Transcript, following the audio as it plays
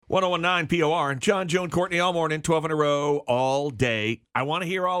1019 POR. John, Joan, Courtney all morning, 12 in a row, all day. I want to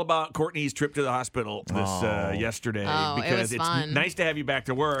hear all about Courtney's trip to the hospital yesterday because it was fun. It's nice to have you back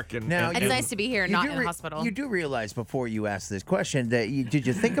to work. And It's nice to be here, not in the hospital. You do realize before you ask this question that did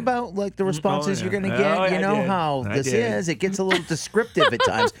you think about like the responses you're going to get? I know did. how I this did. is. It gets a little descriptive at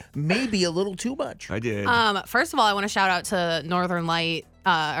times, maybe a little too much. I did. First of all, I want to shout out to Northern Light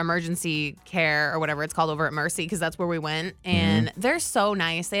emergency care or whatever it's called over at Mercy because that's where we went, and they're so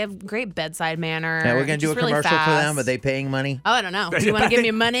nice. They have great bedside manner. Yeah, we're going to do a really commercial for them. fast. Are they paying money? Oh, I don't know. Do you want to give me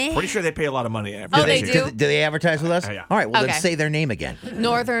money? Pretty sure they pay a lot of money. Oh, they do? Do they advertise with us? Yeah. All right, well, Okay. then say their name again.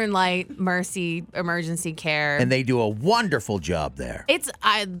 Northern Light Mercy Emergency Care. And they do a wonderful job there.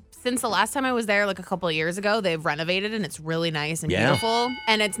 Since the last time I was there, like a couple of years ago, they've renovated and it's really nice and beautiful.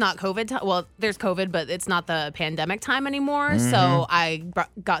 And it's not COVID time. Well, there's COVID, but it's not the pandemic time anymore. So I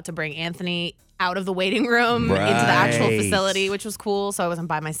got to bring Anthony out of the waiting room into the actual facility, which was cool. So I wasn't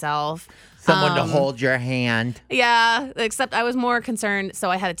by myself. Someone to hold your hand. Yeah, except I was more concerned.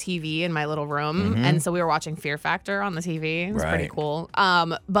 So I had a TV in my little room, and so we were watching Fear Factor on the TV. It was pretty cool.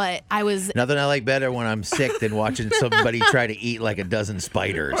 But I was... Nothing I like better when I'm sick than watching somebody try to eat like a dozen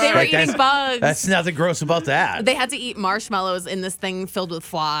spiders. They were eating bugs. That's nothing gross about that. They had to eat marshmallows in this thing filled with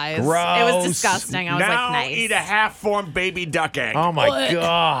flies. Gross. It was disgusting. I was now like, nice. eat a half-formed baby duck egg. Oh, my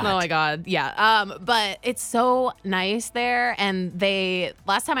God. Oh, my God. Yeah. But it's so nice there. And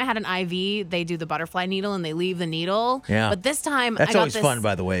last time I had an IV, they do the butterfly needle and they leave the needle. Yeah. But this time That's I got always this, fun,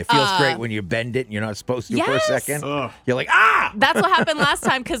 by the way. It feels great when you bend it and you're not supposed to for a Yes. second. Ugh. You're like, ah! That's what happened last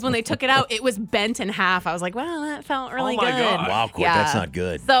time because when they took it out, it was bent in half. I was like, wow, that felt really my good. God. Wow, Court, that's not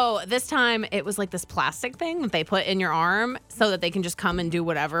good. So this time it was like this plastic thing that they put in your arm so that they can just come and do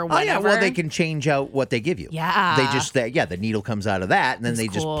whatever, Oh, whatever. yeah, well, they can change out what they give you. Yeah. They just, the needle comes out of that, and then That's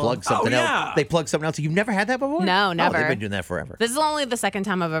they just cool. plug something yeah. else. They plug something else. You've never had that before? No, never. Oh, they've been doing that forever. This is only the second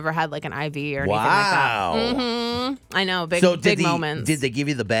time I've ever had like an IV or anything Wow. like that. I know, big moments. Did they give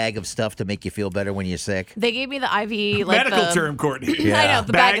you the bag of stuff to make you feel better when you're sick? They gave me the IV, like Medical term, Courtney. I know,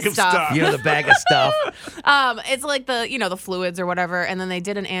 the bag of stuff. You know, the bag of stuff. It's like the fluids or whatever, and then they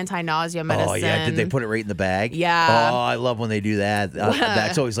did an anti-nausea medicine. Oh, yeah. Did they put it right in the bag? Yeah. Oh, I love when they do that.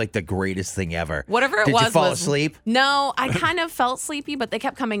 That's always like the greatest thing ever. Whatever it Did was. you fall was, asleep? No, I kind of felt sleepy, but they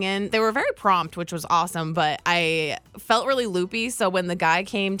kept coming in. They were very prompt, which was awesome, but I felt really loopy. So when the guy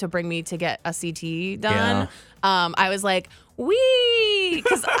came to bring me to get a CT done, I was like, wee,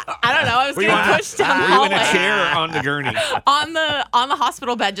 because I don't know, I was getting pushed down the Were you hallway. in a chair or on the gurney? on the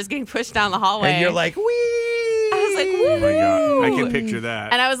hospital bed, just getting pushed down the hallway. And you're like, wee. I was like, Oh, my God. I woo. can picture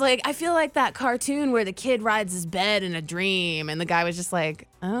that. And I was like, I feel like that cartoon where the kid rides his bed in a dream, and the guy was just like,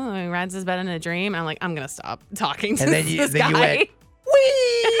 oh, he rides his bed in a dream. And I'm like, I'm gonna stop talking to this guy. You went,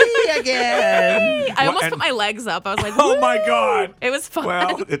 wee again. I almost put my legs up. I was like, Oh, woo. my God. It was fun.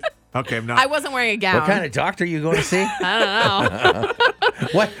 Well, okay, I'm not. I wasn't wearing a gown. What kind of doctor are you going to see? I don't know.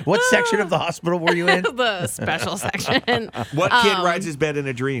 What section of the hospital were you in? The special section. What kid rides his bed in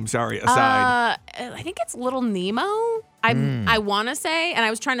a dream? Sorry, aside. I think it's Little Nemo. I want to say, and I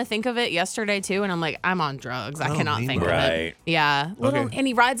was trying to think of it yesterday too, and I'm like, I'm on drugs. I cannot think of it. Right. Yeah. Okay. And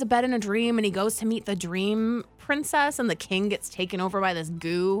he rides a bed in a dream, and he goes to meet the dream princess, and the king gets taken over by this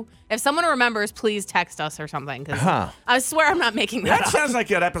goo. If someone remembers, please text us or something, because I swear I'm not making that That up. sounds like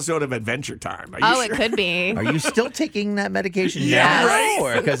an episode of Adventure Time. Are you sure? It could be. Are you still taking that medication Yeah, now?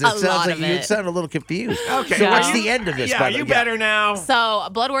 right. Because it A sounds lot like of you it. sound a little confused. Okay. So Yeah. what's the end of this? Yeah, by the you way? better now. So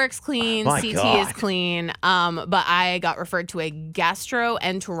blood work's clean, My CT God. is clean, but I got referred to a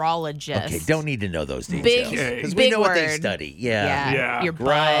gastroenterologist. Okay, don't need to know those details. Big- Because we big know what they word. study. Yeah. Yeah. Your butt.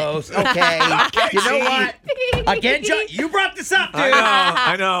 Gross. Okay. You know what? Again, John, you brought this up, dude.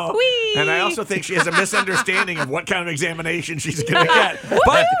 I know. Whee! And I also think she has a misunderstanding of what kind of examination she's going to get.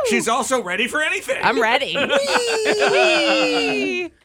 But she's also ready for anything. I'm ready.